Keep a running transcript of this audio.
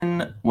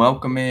everyone.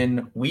 Welcome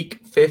in Week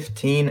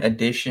 15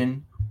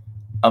 edition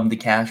of the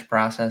Cash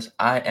Process.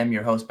 I am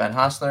your host, Ben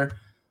Hostler.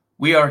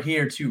 We are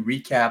here to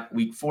recap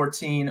Week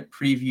 14,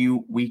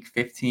 preview Week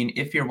 15.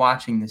 If you're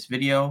watching this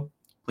video,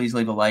 please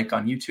leave a like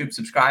on YouTube,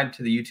 subscribe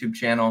to the YouTube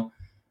channel,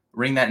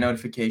 ring that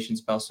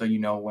notifications bell so you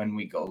know when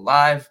we go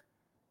live,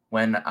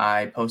 when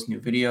I post new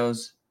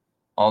videos,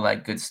 all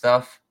that good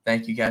stuff.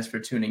 Thank you guys for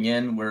tuning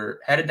in. We're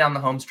headed down the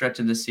home stretch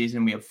of this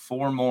season. We have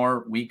 4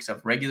 more weeks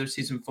of regular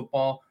season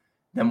football.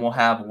 Then we'll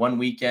have one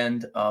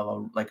weekend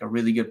of a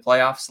really good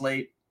playoff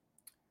slate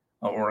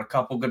or a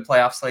couple good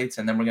playoff slates.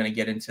 And then we're going to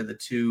get into the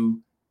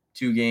two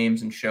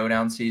games and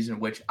showdown season,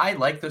 which I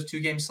like those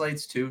 2-game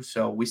slates too.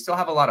 So we still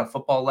have a lot of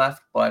football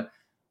left, but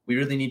we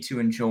really need to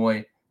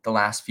enjoy the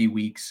last few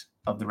weeks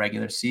of the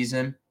regular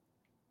season.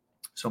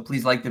 So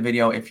please like the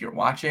video if you're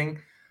watching.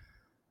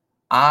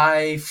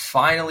 I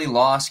finally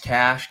lost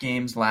cash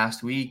games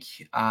last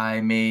week.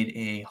 I made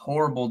a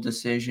horrible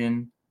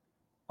decision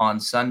on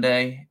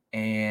Sunday,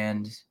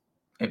 and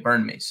it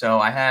burned me. So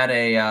I had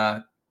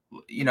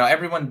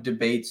everyone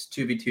debates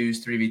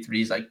 2v2s,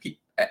 3v3s. Like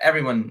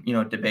everyone,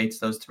 debates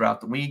those throughout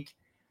the week.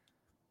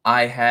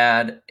 I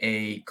had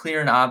a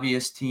clear and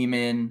obvious team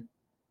in,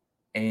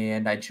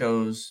 and I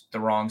chose the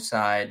wrong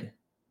side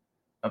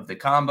of the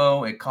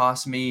combo. It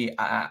cost me.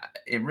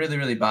 It really,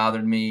 really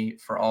bothered me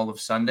for all of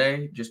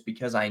Sunday, just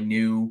because I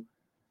knew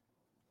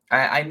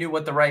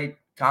what the right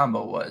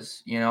combo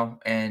was,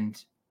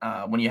 and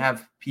when you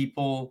have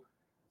people,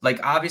 like,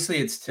 obviously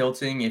it's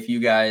tilting if you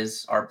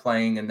guys are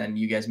playing and then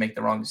you guys make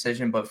the wrong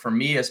decision. But for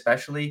me,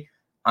 especially,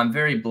 I'm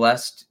very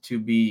blessed to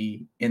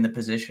be in the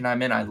position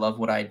I'm in. I love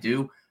what I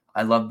do.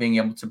 I love being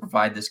able to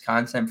provide this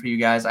content for you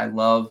guys. I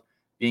love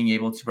being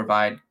able to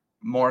provide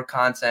more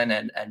content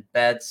and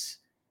bets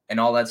and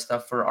all that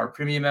stuff for our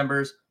premium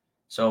members.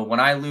 So when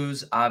I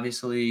lose,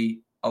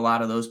 obviously a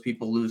lot of those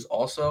people lose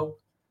also.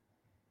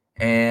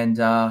 And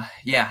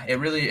it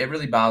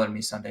really bothered me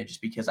Sunday,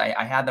 just because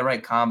I had the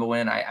right combo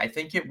in. I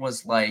think it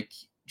was like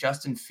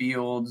Justin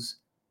Fields,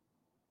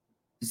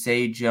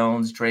 Zay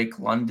Jones, Drake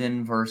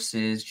London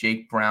versus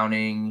Jake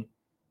Browning,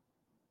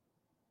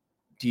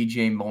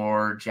 DJ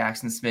Moore,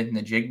 Jackson Smith, and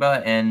the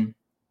Jigba. And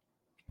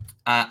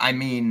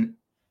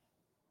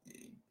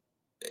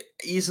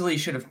easily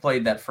should have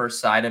played that first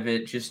side of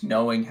it, just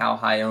knowing how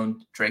high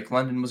owned Drake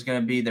London was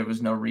going to be. There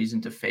was no reason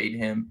to fade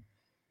him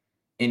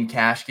in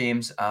cash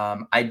games.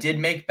 I did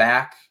make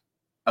back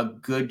a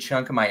good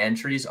chunk of my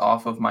entries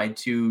off of my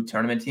 2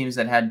 tournament teams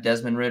that had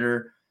Desmond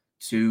Ridder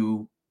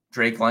to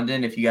Drake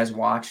London. If you guys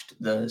watched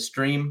the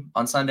stream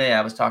on Sunday,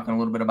 I was talking a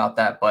little bit about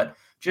that. But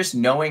just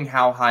knowing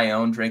how high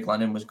owned Drake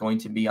London was going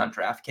to be on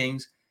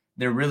DraftKings,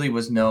 there really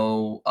was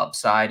no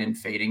upside in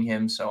fading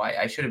him. So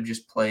I should have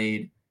just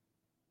played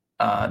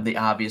the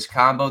obvious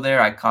combo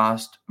there. I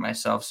cost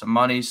myself some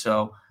money.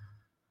 So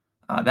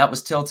that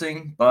was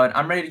tilting, but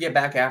I'm ready to get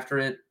back after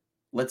it.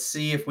 Let's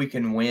see if we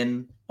can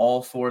win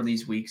all 4 of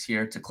these weeks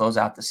here to close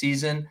out the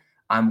season.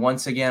 I'm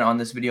once again on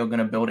this video going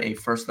to build a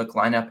first look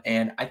lineup,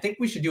 and I think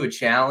we should do a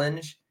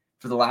challenge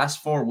for the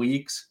last 4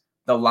 weeks.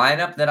 The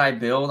lineup that I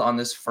build on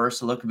this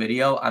first look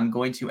video, I'm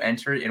going to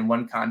enter in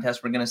one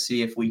contest. We're going to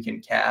see if we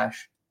can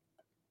cash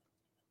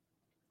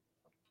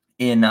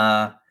we're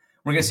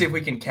going to see if we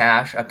can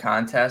cash a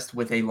contest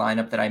with a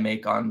lineup that I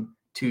make on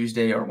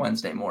Tuesday or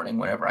Wednesday morning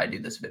whenever I do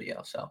this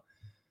video. So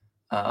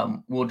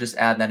we'll just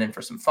add that in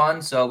for some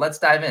fun. So let's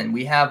dive in.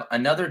 We have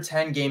another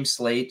 10-game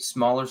slate,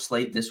 smaller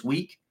slate this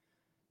week.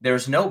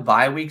 There's no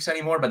bye weeks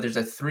anymore, but there's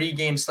a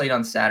 3-game slate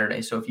on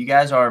Saturday. So if you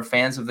guys are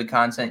fans of the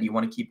content, you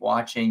want to keep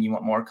watching, you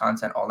want more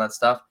content, all that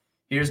stuff,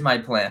 here's my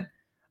plan.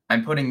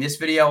 I'm putting this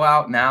video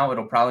out now.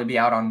 It'll probably be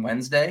out on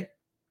Wednesday.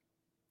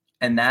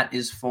 And that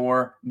is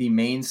for the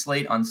main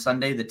slate on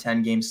Sunday, the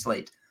 10-game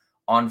slate.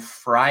 On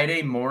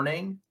Friday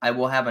morning, I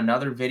will have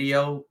another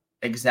video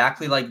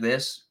exactly like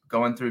this,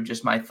 going through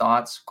just my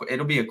thoughts.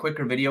 It'll be a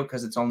quicker video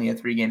because it's only a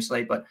 3-game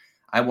slate, but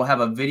I will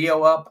have a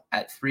video up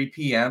at 3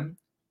 p.m.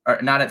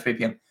 or not at 3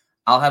 p.m.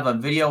 I'll have a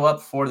video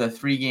up for the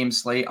 3-game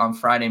slate on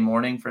Friday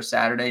morning for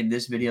Saturday.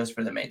 This video is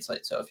for the main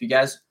slate. So if you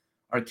guys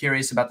are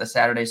curious about the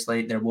Saturday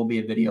slate, there will be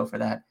a video for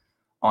that.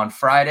 On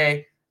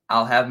Friday,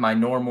 I'll have my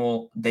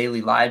normal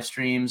daily live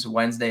streams,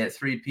 Wednesday at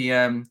 3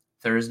 p.m.,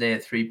 Thursday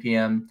at 3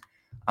 p.m.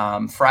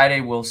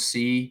 Friday, we'll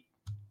see.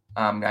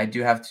 I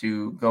do have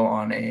to go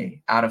on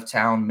a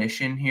out-of-town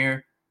mission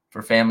here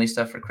for family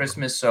stuff for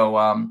Christmas. So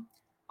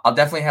I'll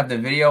definitely have the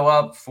video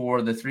up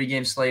for the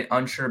 3-game slate.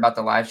 Unsure about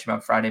the live stream on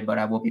Friday, but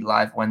I will be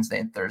live Wednesday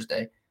and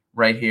Thursday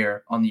right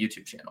here on the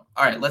YouTube channel.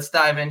 All right, let's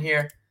dive in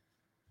here.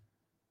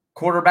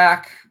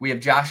 Quarterback, we have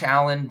Josh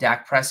Allen,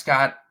 Dak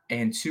Prescott,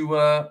 and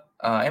Tua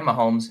and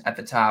Mahomes at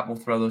the top. We'll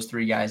throw those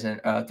 3 guys in,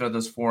 throw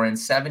those 4 in,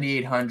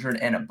 7,800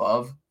 and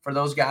above for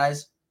those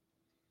guys.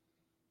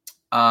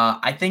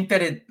 I think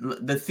that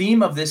the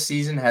theme of this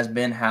season has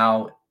been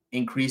how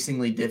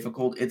increasingly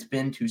difficult it's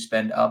been to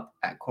spend up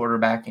at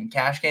quarterback in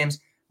cash games,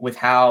 with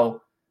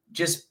how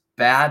just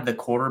bad the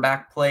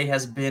quarterback play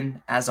has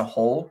been as a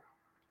whole.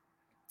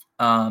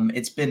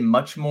 It's been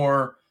much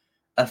more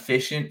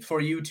efficient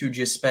for you to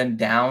just spend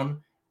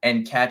down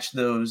and catch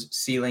those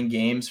ceiling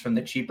games from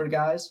the cheaper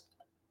guys.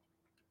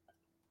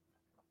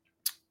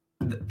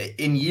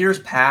 In years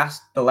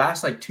past, the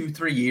last like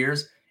 2-3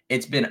 years,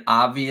 it's been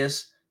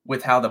obvious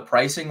with how the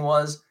pricing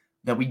was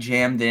that we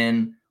jammed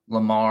in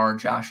Lamar,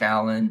 Josh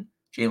Allen,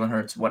 Jalen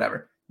Hurts,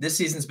 whatever. This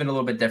season's been a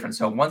little bit different.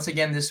 So once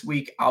again this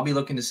week, I'll be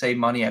looking to save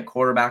money at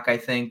quarterback, I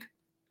think.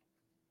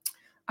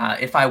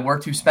 If I were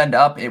to spend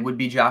up, it would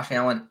be Josh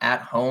Allen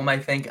at home, I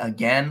think.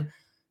 Again,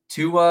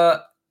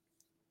 Tua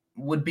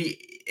would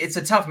be – it's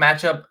a tough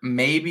matchup.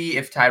 Maybe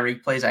if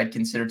Tyreek plays, I'd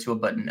consider Tua,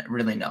 but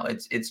really no.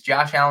 It's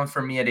Josh Allen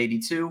for me at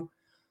 82,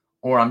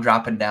 or I'm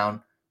dropping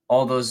down.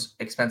 All those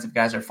expensive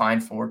guys are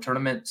fine for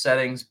tournament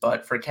settings,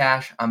 but for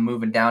cash, I'm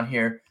moving down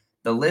here.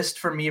 The list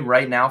for me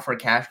right now for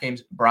cash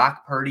games,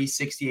 Brock Purdy,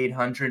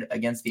 6,800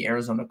 against the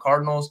Arizona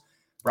Cardinals.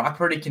 Brock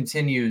Purdy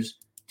continues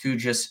to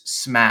just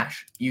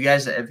smash. You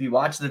guys, if you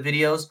watch the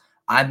videos,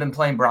 I've been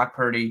playing Brock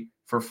Purdy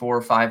for 4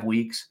 or 5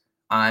 weeks.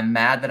 I'm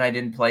mad that I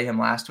didn't play him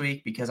last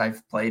week because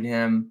I've played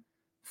him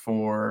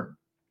for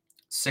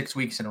 6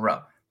 weeks in a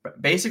row.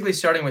 But basically,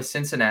 starting with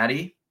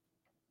Cincinnati,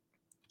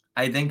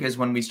 I think is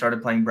when we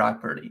started playing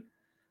Brock Purdy.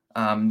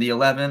 The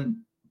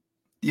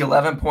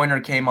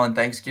 11-pointer came on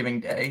Thanksgiving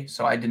Day,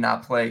 so I did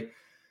not play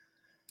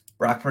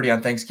Brock Purdy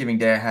on Thanksgiving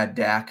Day. I had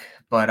Dak,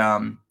 but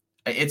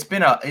it's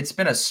been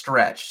a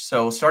stretch.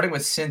 So starting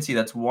with Cincy,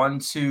 that's 1,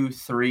 2,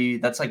 3.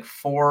 That's like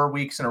 4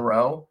 weeks in a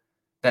row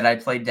that I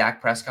played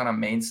Dak Prescott on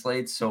main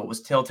slate. So it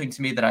was tilting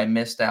to me that I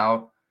missed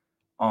out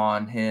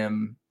on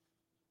him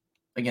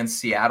against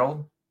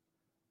Seattle.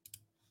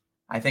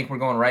 I think we're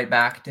going right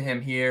back to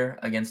him here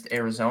against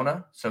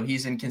Arizona. So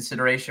he's in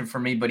consideration for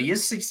me, but he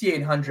is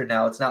 6,800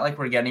 now. It's not like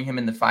we're getting him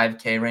in the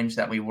 5K range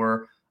that we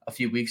were a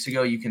few weeks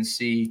ago. You can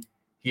see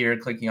here,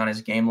 clicking on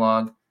his game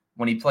log,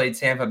 when he played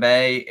Tampa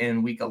Bay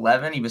in week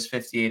 11, he was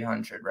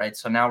 5,800, right?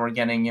 So now we're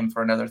getting him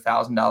for another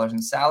 $1,000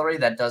 in salary.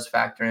 That does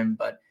factor in,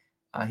 but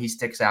he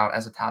sticks out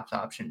as a top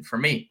option for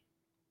me.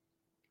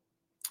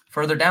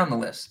 Further down the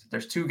list,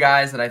 there's 2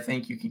 guys that I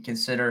think you can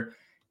consider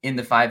in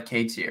the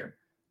 5K tier.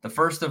 The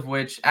first of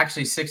which,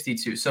 actually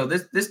 62. So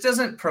this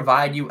doesn't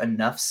provide you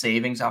enough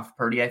savings off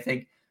Purdy, I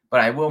think, but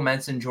I will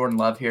mention Jordan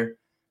Love here.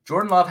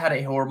 Jordan Love had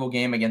a horrible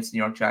game against the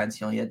New York Giants.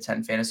 He only had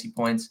 10 fantasy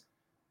points.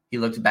 He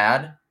looked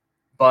bad,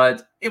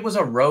 but it was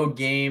a road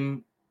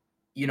game.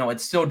 You know,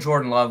 it's still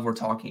Jordan Love we're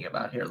talking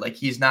about here. Like,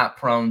 he's not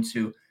prone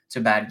to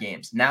bad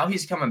games. Now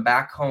he's coming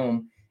back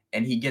home,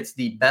 and he gets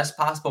the best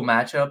possible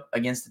matchup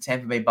against the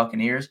Tampa Bay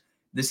Buccaneers.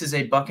 This is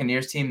a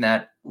Buccaneers team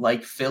that,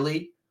 like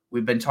Philly,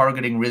 we've been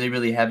targeting really,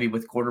 really heavy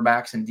with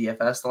quarterbacks in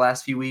DFS the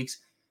last few weeks.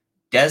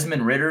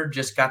 Desmond Ridder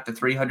just got the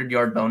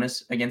 300-yard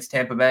bonus against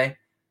Tampa Bay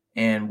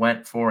and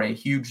went for a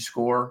huge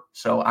score.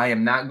 So I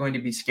am not going to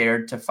be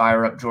scared to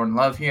fire up Jordan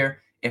Love here.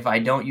 If I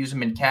don't use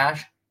him in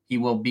cash, he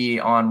will be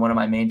on one of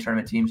my main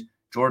tournament teams.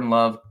 Jordan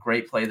Love,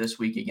 great play this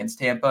week against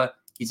Tampa.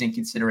 He's in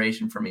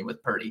consideration for me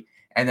with Purdy.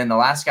 And then the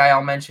last guy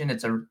I'll mention,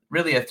 it's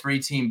really a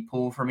 3-team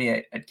pool for me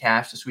at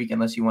cash this week,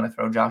 unless you want to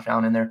throw Josh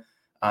Allen in there.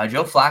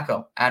 Joe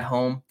Flacco at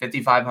home,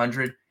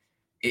 5,500.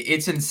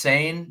 It's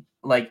insane.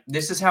 Like,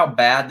 this is how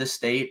bad the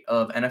state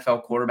of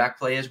NFL quarterback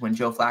play is when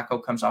Joe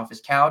Flacco comes off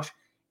his couch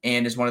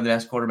and is one of the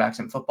best quarterbacks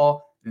in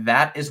football.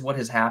 That is what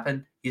has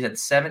happened. He's had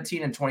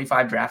 17 and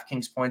 25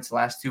 DraftKings points the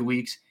last 2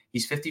 weeks.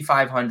 He's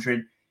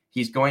 5,500.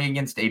 He's going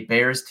against a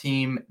Bears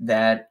team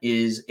that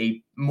is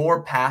a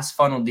more pass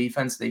funnel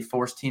defense. They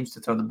force teams to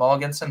throw the ball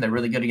against them. They're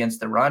really good against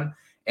the run.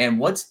 And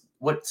what's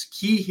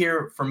key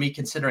here for me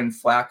considering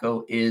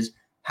Flacco is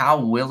how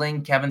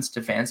willing Kevin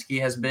Stefanski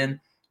has been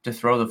to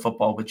throw the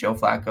football with Joe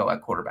Flacco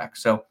at quarterback.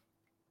 So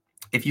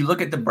if you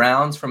look at the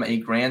Browns from a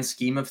grand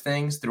scheme of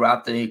things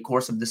throughout the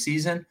course of the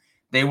season,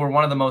 they were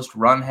one of the most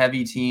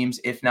run-heavy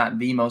teams, if not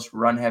the most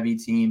run-heavy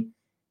team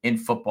in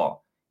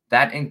football.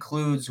 That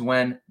includes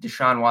when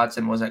Deshaun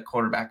Watson was at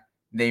quarterback.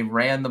 They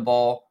ran the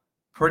ball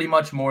pretty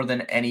much more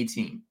than any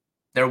team.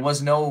 There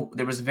was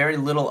very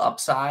little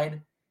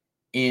upside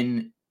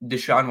in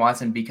Deshaun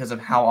Watson because of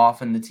how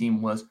often the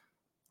team was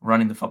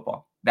running the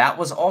football. That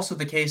was also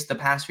the case the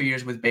past few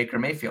years with Baker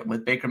Mayfield.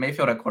 With Baker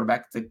Mayfield at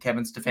quarterback, the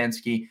Kevin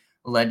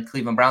Stefanski-led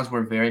Cleveland Browns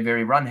were very,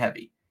 very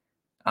run-heavy.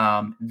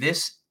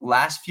 This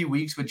last few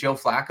weeks with Joe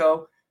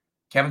Flacco,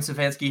 Kevin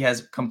Stefanski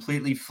has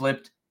completely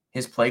flipped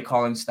his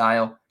play-calling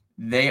style.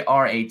 They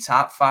are a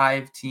top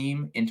 5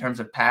 team in terms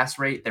of pass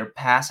rate. They're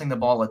passing the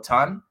ball a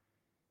ton.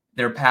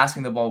 They're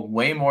passing the ball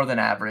way more than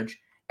average.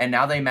 And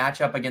now they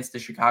match up against the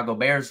Chicago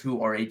Bears,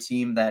 who are a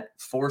team that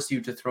force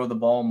you to throw the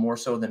ball more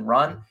so than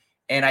run.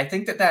 And I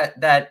think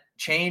that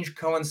change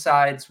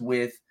coincides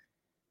with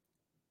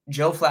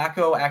Joe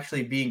Flacco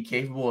actually being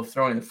capable of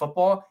throwing the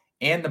football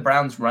and the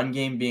Browns' run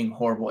game being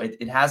horrible.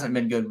 It hasn't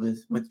been good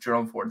with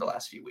Jerome Ford the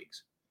last few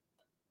weeks.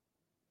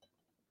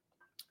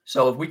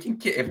 So if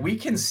we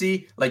can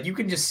see, like, you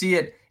can just see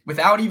it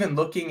without even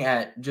looking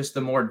at just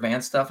the more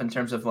advanced stuff in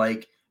terms of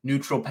like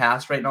neutral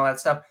pass rate and all that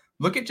stuff.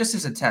 Look at just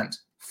his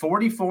attempts,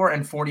 44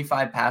 and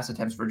 45 pass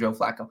attempts for Joe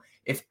Flacco.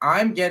 If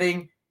I'm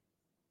getting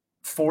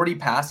 40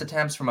 pass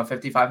attempts from a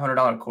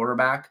 $5,500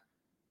 quarterback,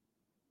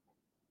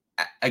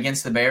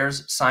 against the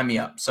Bears, sign me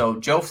up. So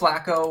Joe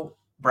Flacco,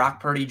 Brock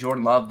Purdy,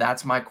 Jordan Love,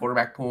 that's my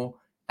quarterback pool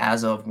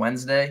as of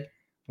Wednesday.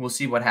 We'll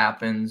see what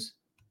happens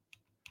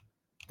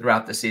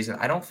throughout the season.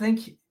 I don't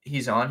think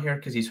he's on here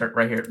because he's hurt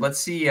right here. Let's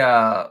see.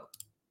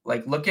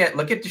 Look at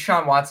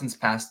Deshaun Watson's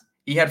past.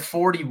 He had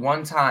 40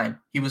 one time.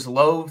 He was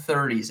low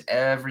 30s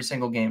every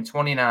single game,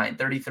 29,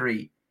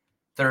 33,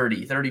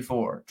 30,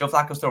 34. Joe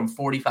Flacco's thrown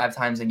 45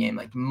 times a game,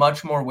 like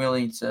much more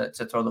willing to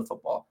throw the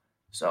football.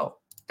 So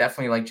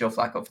definitely like Joe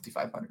Flacco,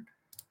 5,500.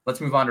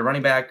 Let's move on to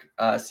running back.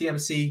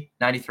 CMC,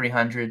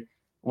 9,300.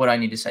 What do I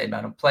need to say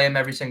about him? Play him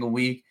every single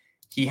week.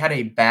 He had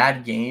a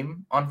bad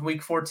game on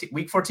week 14.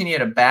 Week 14, he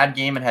had a bad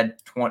game and had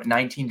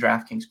 19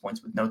 DraftKings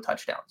points with no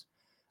touchdowns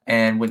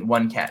and with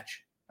one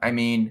catch. I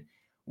mean,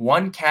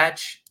 one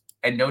catch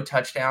and no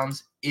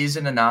touchdowns is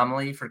an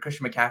anomaly for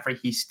Christian McCaffrey.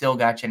 He still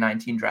got you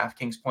 19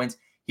 DraftKings points.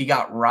 He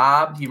got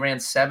robbed. He ran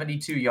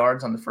 72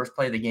 yards on the first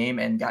play of the game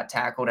and got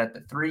tackled at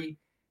the 3.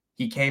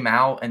 He came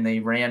out and they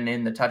ran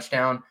in the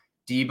touchdown.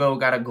 Debo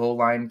got a goal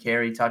line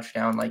carry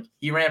touchdown. Like,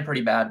 he ran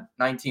pretty bad,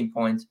 19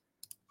 points.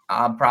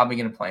 I'm probably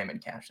going to play him in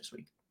cash this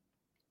week.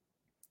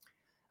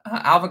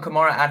 Alvin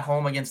Kamara at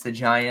home against the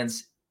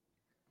Giants.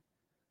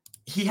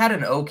 He had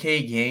an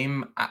okay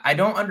game. I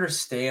don't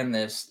understand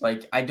this.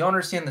 Like, I don't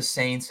understand the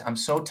Saints. I'm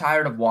so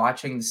tired of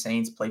watching the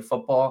Saints play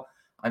football.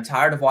 I'm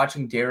tired of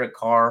watching Derek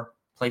Carr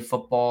play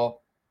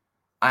football.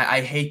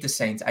 I hate the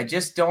Saints. I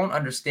just don't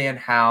understand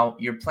how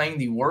you're playing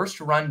the worst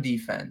run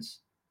defense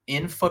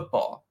in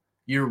football.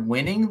 You're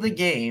winning the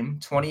game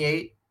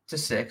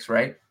 28-6,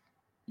 right?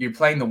 You're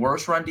playing the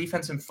worst run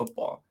defense in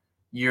football.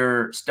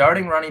 Your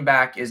starting running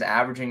back is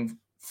averaging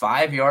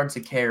 5 yards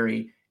a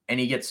carry, and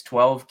he gets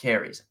 12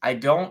 carries. I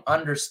don't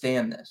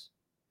understand this.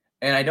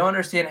 And I don't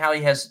understand how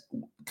he has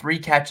 3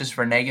 catches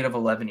for negative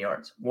 11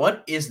 yards.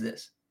 What is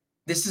this?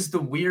 This is the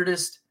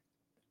weirdest.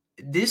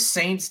 This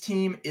Saints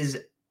team is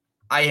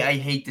 – I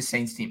hate the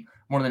Saints team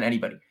more than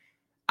anybody.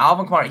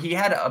 Alvin Kamara, he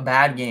had a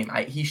bad game.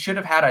 He should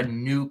have had a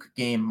nuke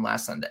game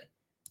last Sunday.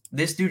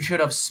 This dude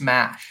should have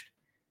smashed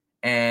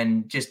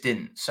and just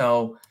didn't.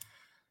 So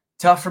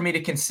tough for me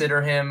to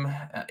consider him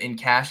in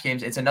cash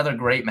games. It's another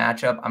great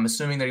matchup. I'm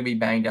assuming they're going to be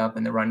banged up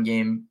in the run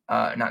game.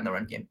 Not in the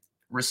run game.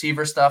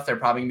 Receiver stuff, they're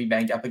probably going to be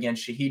banged up again.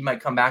 Shaheed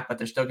might come back, but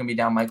they're still going to be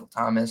down Michael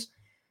Thomas.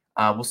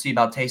 We'll see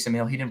about Taysom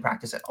Hill. He didn't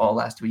practice at all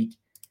last week.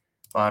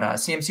 But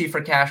CMC for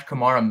cash,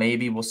 Kamara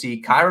maybe. We'll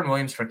see. Kyron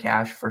Williams for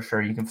cash for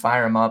sure. You can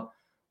fire him up.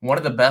 One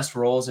of the best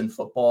roles in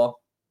football.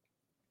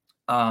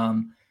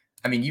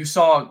 You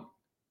saw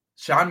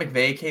Sean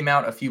McVay came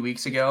out a few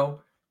weeks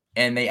ago,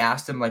 and they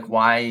asked him, like,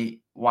 why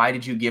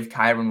did you give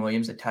Kyron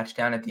Williams a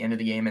touchdown at the end of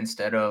the game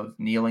instead of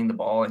kneeling the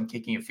ball and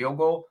kicking a field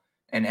goal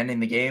and ending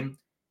the game?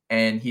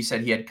 And he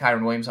said he had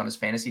Kyron Williams on his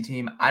fantasy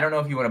team. I don't know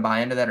if you want to buy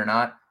into that or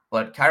not,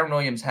 but Kyron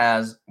Williams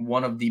has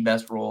one of the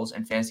best roles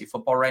in fantasy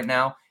football right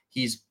now.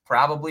 He's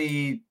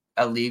probably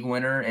a league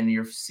winner in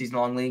your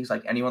season-long leagues.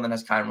 Like, anyone that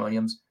has Kyron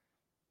Williams,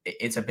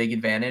 it's a big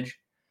advantage.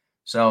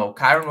 So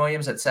Kyron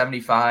Williams at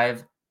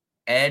 75,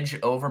 edge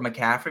over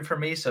McCaffrey for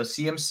me. So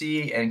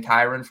CMC and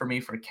Kyron for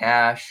me for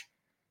cash.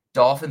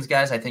 Dolphins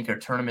guys, I think, are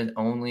tournament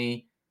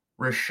only.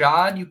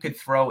 Rashad, you could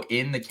throw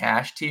in the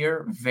cash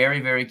tier. Very,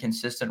 very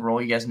consistent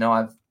role. You guys know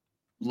I've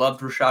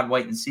loved Rashad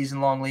White in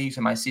season-long leagues.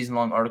 In my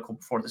season-long article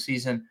before the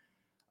season,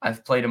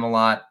 I've played him a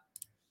lot.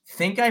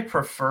 Think I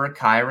prefer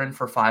Kyron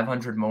for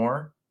 500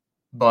 more,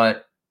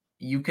 but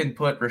you can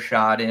put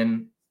Rashad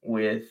in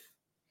with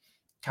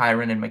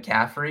Kyron and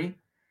McCaffrey.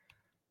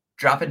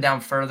 Drop it down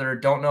further.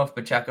 Don't know if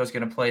Pacheco's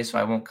going to play, so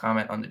I won't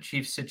comment on the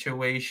Chiefs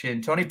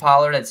situation. Tony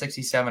Pollard at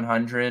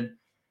 6,700.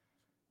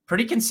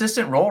 Pretty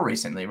consistent role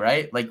recently,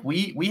 right? Like,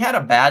 we had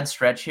a bad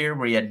stretch here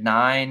where he had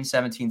 9,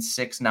 17,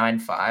 6, 9,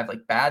 5.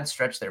 Like, bad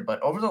stretch there.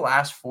 But over the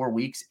last 4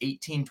 weeks,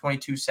 18,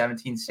 22,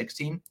 17,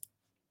 16.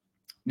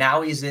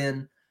 Now he's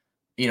in,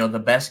 the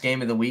best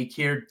game of the week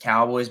here,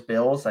 Cowboys,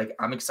 Bills. Like,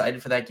 I'm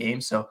excited for that game.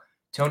 So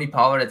Tony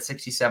Pollard at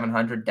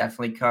 6,700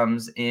 definitely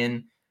comes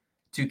in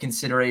to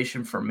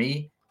consideration for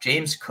me.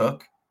 James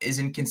Cook is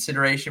in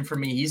consideration for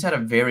me. He's had a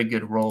very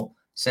good role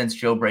since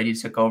Joe Brady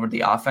took over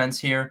the offense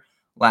here.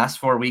 Last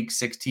 4 weeks,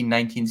 16,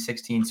 19,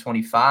 16,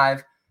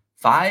 25.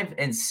 5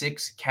 and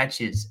 6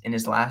 catches in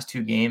his last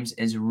 2 games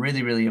is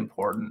really, really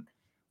important.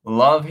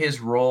 Love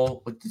his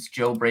role with this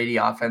Joe Brady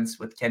offense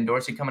with Ken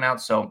Dorsey coming out.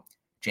 So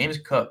James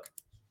Cook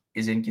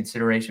is in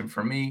consideration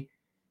for me.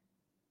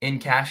 In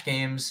cash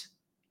games,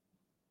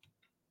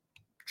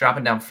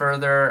 dropping down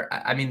further.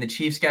 The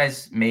Chiefs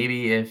guys,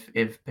 maybe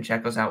if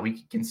Pacheco's out, we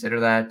could consider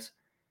that.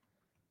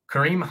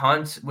 Kareem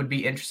Hunt would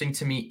be interesting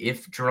to me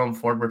if Jerome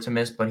Ford were to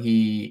miss, but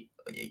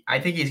I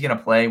think he's going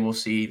to play. We'll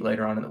see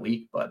later on in the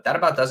week, but that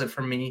about does it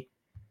for me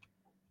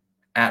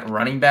at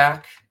running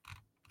back.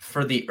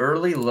 For the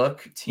early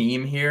look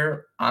team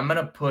here, I'm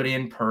going to put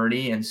in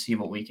Purdy and see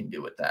what we can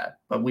do with that,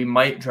 but we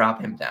might drop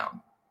him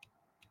down.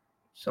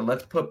 So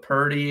let's put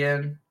Purdy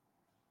in.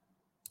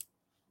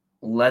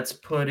 We'll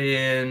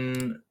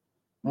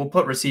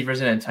put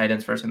receivers in and tight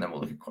ends first, and then we'll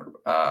look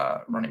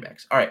at running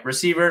backs. All right,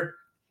 receiver,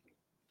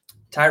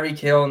 Tyreek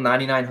Hill,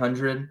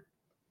 9,900.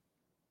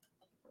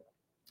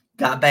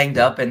 got banged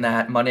up in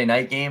that Monday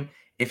night game.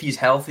 If he's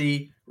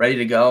healthy, ready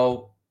to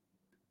go,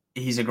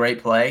 he's a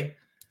great play.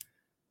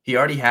 He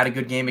already had a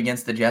good game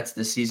against the Jets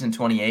this season,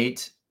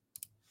 28.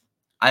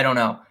 I don't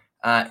know.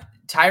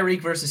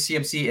 Tyreek versus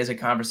CMC is a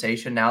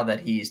conversation now that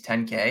he's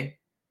 10K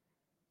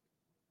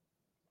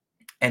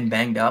and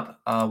banged up.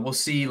 We'll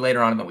see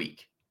later on in the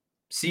week.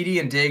 CD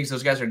and Diggs,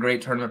 those guys are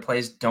great tournament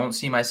plays. Don't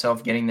see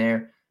myself getting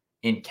there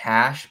in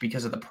cash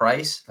because of the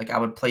price. Like I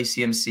would play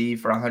CMC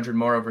for 100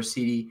 more over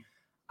CD.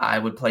 I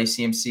would play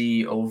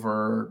CMC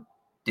over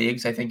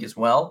Diggs, I think, as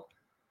well.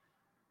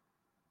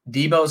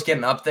 Debo's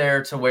getting up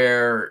there to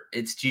where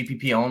it's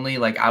GPP only.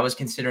 Like I was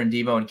considering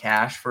Debo in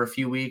cash for a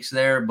few weeks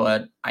there,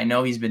 but I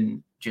know he's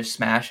been just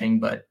smashing,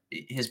 but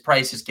his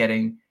price is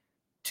getting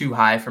too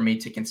high for me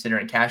to consider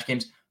in cash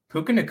games.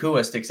 Puka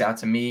Nacua sticks out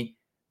to me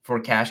for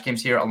cash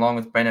games here, along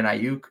with Brandon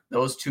Ayuk.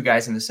 Those two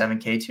guys in the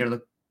 7K tier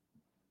look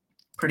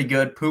pretty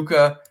good.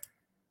 Puka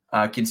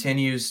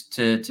continues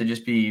to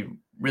just be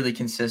really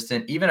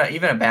consistent. Even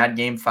a bad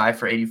game, 5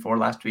 for 84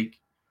 last week.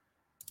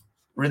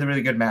 Really,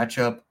 really good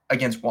matchup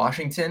against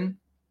Washington.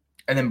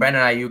 And then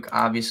Brandon Ayuk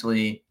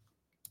obviously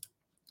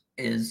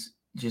is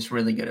just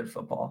really good at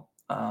football.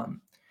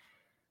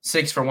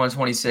 6 for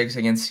 126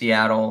 against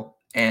Seattle.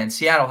 And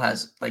Seattle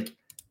has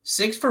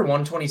 6 for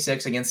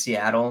 126 against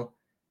Seattle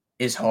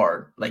is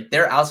hard. Like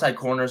their outside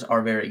corners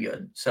are very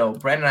good. So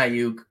Brandon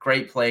Ayuk,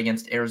 great play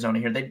against Arizona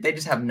here. They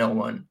just have no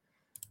one.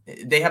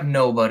 They have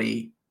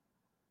nobody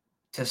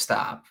to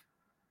stop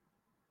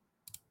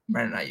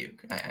Brandon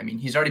Ayuk. I mean,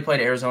 he's already played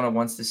Arizona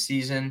once this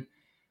season.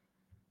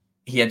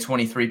 He had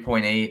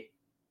 23.8,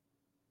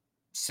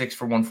 6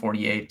 for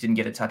 148, didn't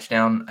get a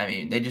touchdown. I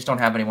mean, they just don't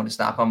have anyone to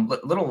stop him.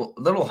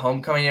 Little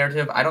homecoming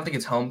narrative. I don't think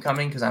it's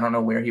homecoming because I don't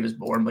know where he was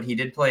born, but he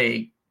did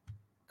play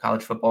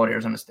college football at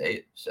Arizona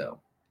State. So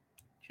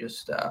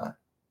just to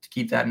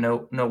keep that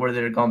note where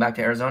they're going back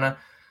to Arizona.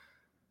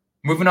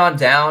 Moving on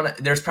down,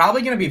 there's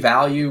probably going to be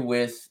value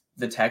with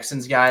the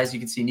Texans guys. You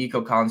can see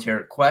Nico Collins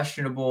here,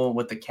 questionable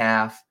with the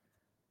calf.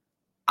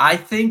 I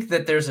think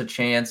that there's a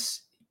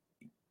chance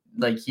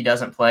he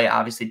doesn't play.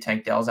 Obviously,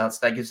 Tank Dell's out, so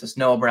that gives us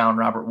Noah Brown,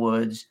 Robert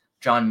Woods,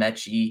 John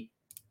Mechie.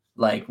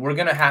 We're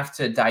going to have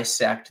to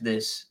dissect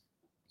this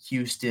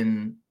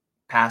Houston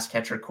pass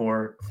catcher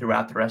core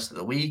throughout the rest of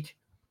the week.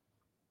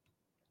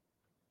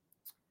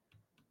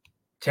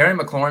 Terry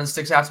McLaurin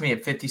sticks out to me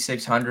at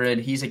 5,600.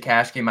 He's a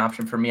cash game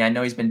option for me. I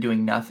know he's been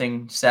doing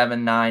nothing,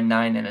 7, 9,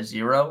 9, and a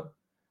 0.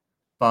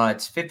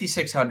 But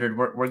 5,600,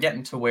 we're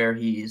getting to where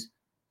he's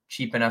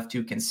cheap enough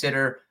to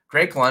consider.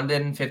 Drake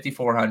London,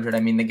 5,400. I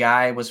mean, the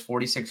guy was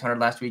 4,600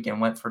 last week and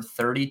went for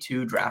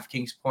 32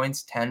 DraftKings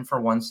points, 10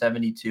 for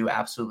 172.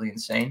 Absolutely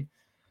insane.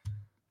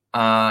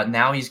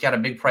 Now he's got a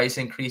big price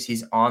increase.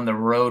 He's on the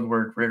road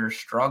where Ritter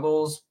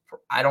struggles.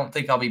 I don't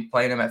think I'll be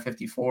playing him at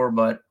 54,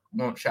 but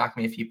won't shock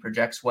me if he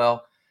projects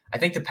well. I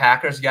think the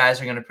Packers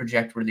guys are going to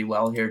project really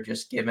well here,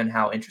 just given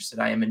how interested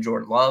I am in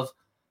Jordan Love.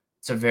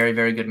 It's a very,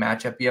 very good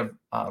matchup. You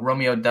have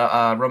Romeo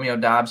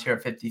Doubs here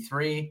at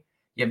 53.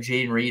 You have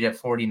Jaden Reed at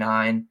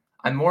 49.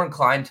 I'm more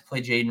inclined to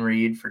play Jaden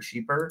Reed for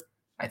cheaper.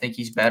 I think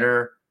he's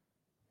better.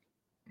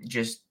 I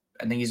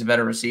think he's a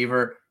better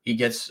receiver. He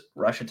gets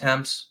rush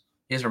attempts.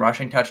 He has a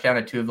rushing touchdown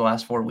at 2 of the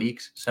last 4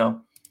 weeks.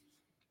 So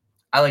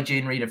I like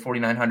Jaden Reed at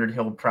 4,900.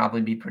 He'll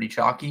probably be pretty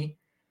chalky.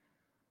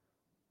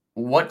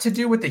 What to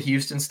do with the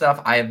Houston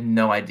stuff, I have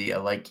no idea.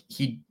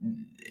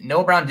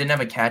 Noah Brown didn't have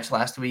a catch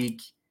last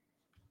week.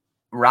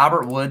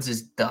 Robert Woods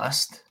is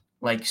dust,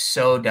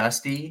 so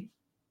dusty.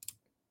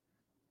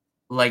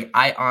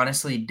 I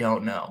honestly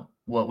don't know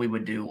what we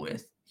would do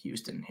with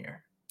Houston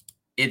here.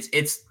 It's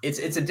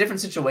a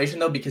different situation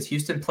though, because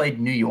Houston played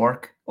New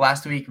York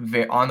last week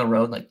on the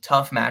road,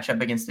 tough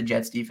matchup against the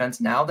Jets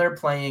defense. Now they're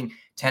playing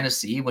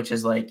Tennessee, which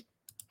is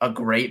a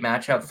great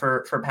matchup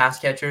for pass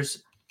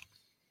catchers.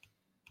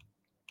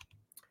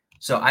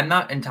 So I'm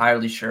not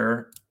entirely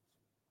sure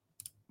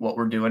what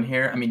we're doing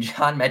here. I mean,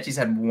 John Mechie's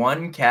had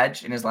 1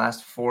 catch in his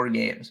last 4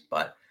 games,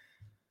 but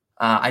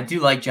I do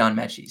like John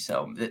Mechie.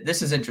 So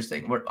this is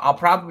interesting. I'll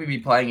probably be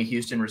playing a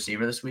Houston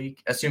receiver this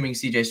week, assuming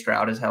CJ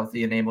Stroud is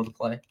healthy and able to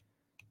play.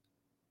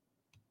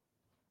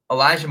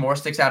 Elijah Moore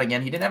sticks out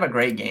again. He didn't have a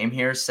great game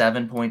here,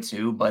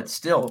 7.2, but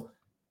still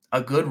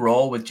a good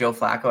role with Joe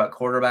Flacco at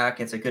quarterback.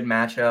 It's a good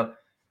matchup.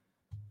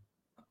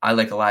 I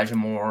like Elijah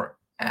Moore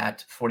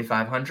at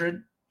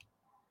 4,500.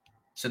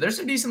 So there's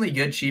some decently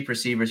good cheap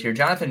receivers here.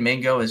 Jonathan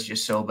Mingo is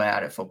just so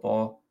bad at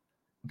football.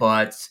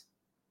 But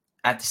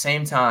at the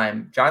same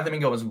time, Jonathan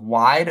Mingo was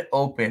wide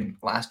open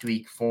last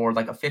week for a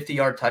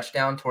 50-yard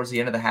touchdown towards the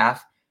end of the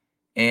half.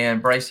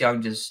 And Bryce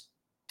Young just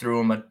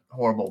threw him a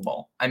horrible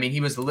ball. I mean,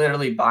 he was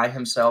literally by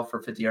himself for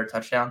a 50-yard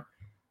touchdown.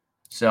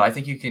 So I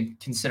think you can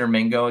consider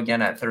Mingo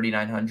again at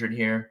 3,900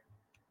 here.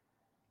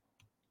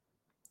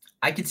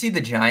 I could see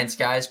the Giants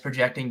guys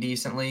projecting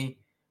decently.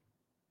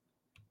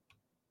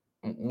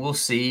 We'll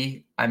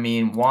see. I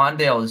mean,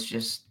 Wandale is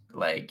just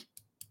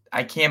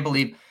I can't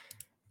believe.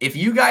 If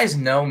you guys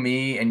know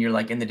me and you're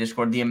in the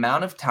Discord, the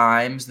amount of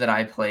times that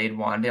I played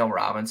Wandale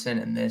Robinson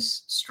in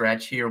this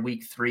stretch here,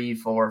 week 3,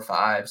 4,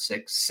 5,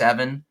 6,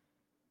 7,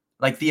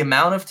 Like the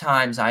amount of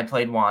times I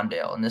played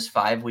Wandale in this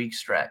 5-week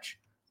stretch,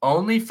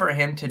 only for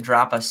him to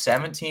drop a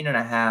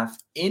 17.5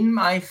 in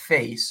my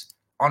face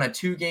on a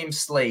 2-game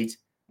slate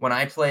when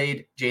I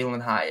played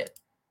Jalen Hyatt.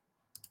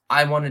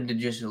 I wanted to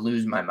just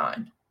lose my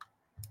mind.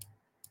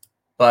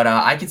 But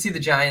I can see the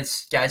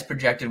Giants guys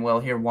projected well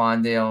here.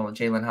 Wandale,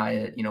 Jalen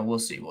Hyatt, we'll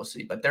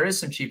see. But there is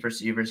some cheap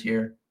receivers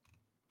here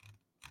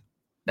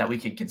that we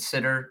could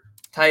consider.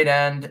 Tight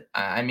end,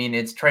 I mean,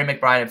 it's Trey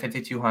McBride at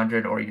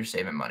 5,200, or you're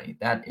saving money.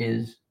 That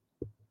is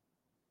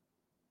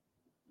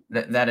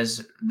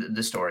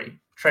the story.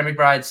 Trey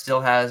McBride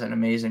still has an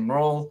amazing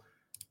role.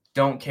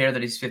 Don't care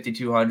that he's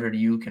 5,200.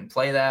 You can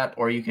play that,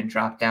 or you can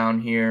drop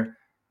down here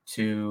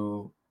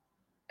to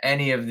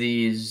any of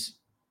these.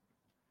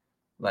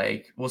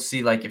 Like, we'll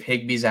see, like, if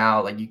Higbee's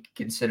out, like, you can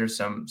consider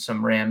some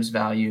Rams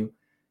value.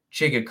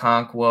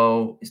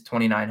 Chigakonkwo is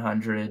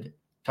 2,900.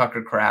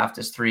 Tucker Kraft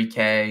is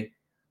 3K.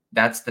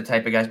 That's the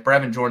type of guys.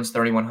 Brevin Jordan's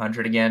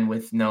 3,100 again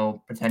with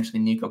no potentially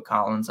Nico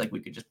Collins. Like,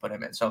 we could just put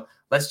him in. So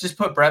let's just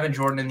put Brevin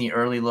Jordan in the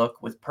early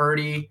look with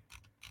Purdy.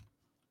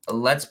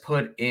 Let's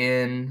put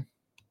in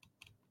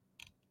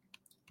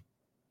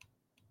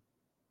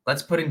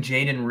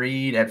Jaden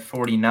Reed at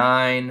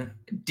 49.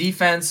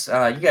 Defense,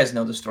 you guys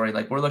know the story.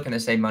 Like, we're looking to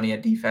save money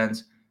at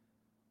defense.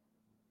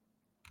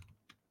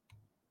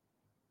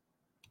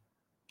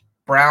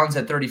 Browns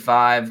at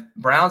 35.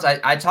 Browns,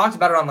 I talked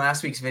about it on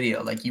last week's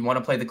video. Like, you want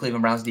to play the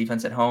Cleveland Browns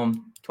defense at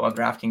home, 12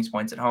 DraftKings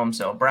points at home.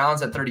 So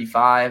Browns at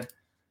 35.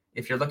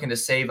 If you're looking to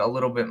save a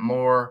little bit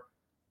more,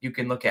 you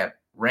can look at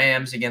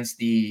Rams against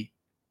the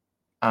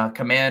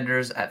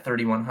Commanders at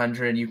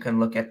 3,100. You can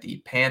look at the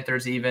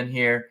Panthers even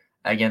here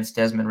against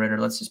Desmond Ridder.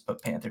 Let's just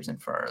put Panthers in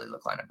for our early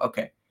look lineup.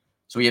 Okay,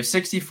 so we have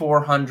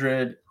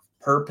 6,400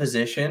 per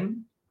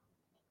position.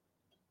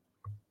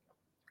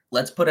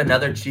 Let's put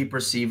another cheap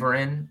receiver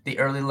in the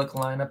early look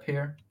lineup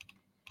here.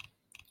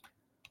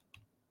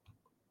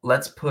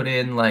 Let's put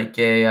in like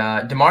a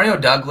Demario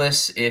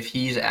Douglas. If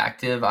he's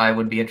active, I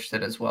would be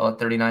interested as well at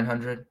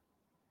 3,900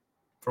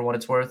 for what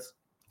it's worth.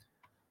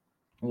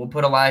 We'll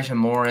put Elijah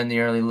Moore in the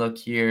early look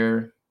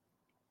here.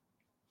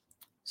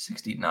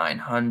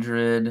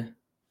 6,900.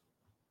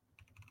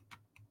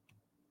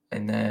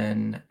 And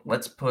then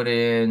let's put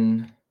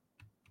in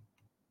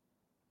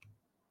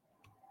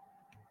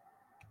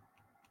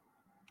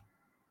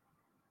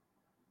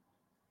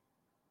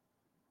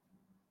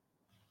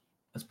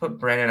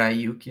Brandon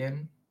Ayuk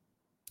in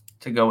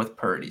to go with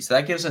Purdy. So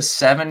that gives us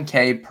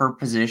 7K per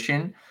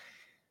position.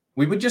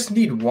 We would just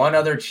need one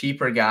other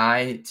cheaper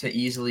guy to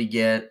easily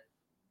get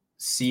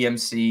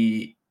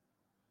CMC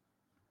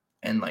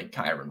and like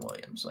Kyron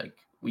Williams. Like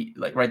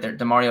right there,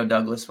 Demario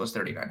Douglas was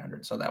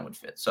 3,900, so that would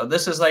fit. So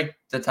this is like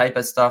the type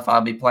of stuff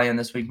I'll be playing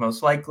this week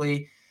most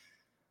likely.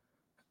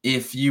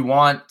 If you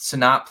want to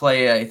not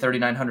play a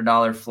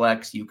 $3,900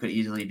 flex, you could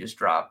easily just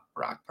drop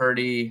Brock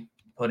Purdy,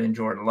 put in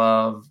Jordan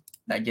Love.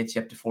 That gets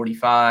you up to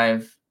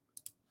 45.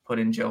 Put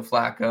in Joe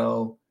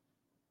Flacco.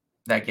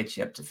 That gets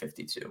you up to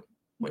 52,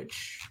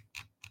 which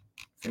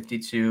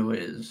 52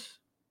 is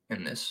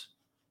in this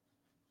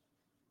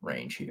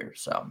range here.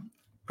 So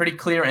pretty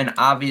clear and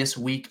obvious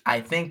week, I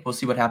think. We'll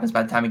see what happens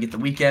by the time we get the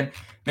weekend.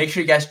 Make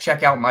sure you guys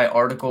check out my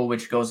article,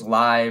 which goes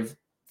live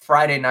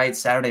Friday night,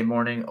 Saturday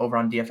morning over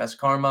on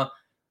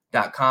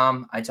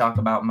DFSkarma.com. I talk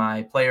about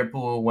my player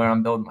pool, where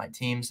I'm building my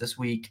teams this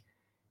week.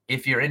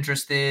 If you're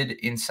interested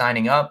in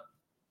signing up,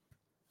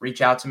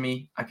 reach out to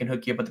me. I can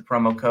hook you up with the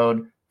promo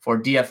code for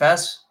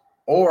DFS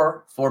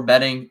or for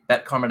betting,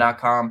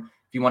 betkarma.com.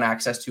 If you want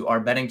access to our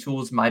betting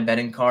tools, my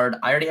betting card.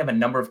 I already have a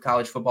number of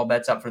college football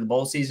bets up for the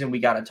bowl season. We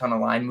got a ton of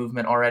line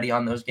movement already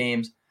on those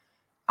games.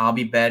 I'll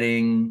be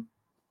betting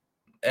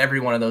every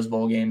one of those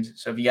bowl games.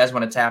 So if you guys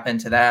want to tap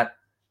into that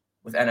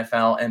with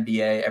NFL,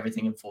 NBA,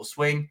 everything in full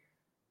swing,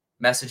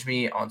 message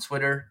me on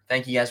Twitter.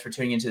 Thank you guys for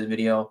tuning into the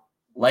video.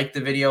 Like the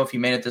video if you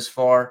made it this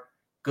far.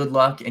 Good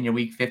luck in your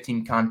Week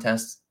 15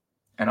 contest,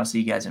 and I'll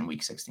see you guys in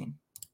Week 16.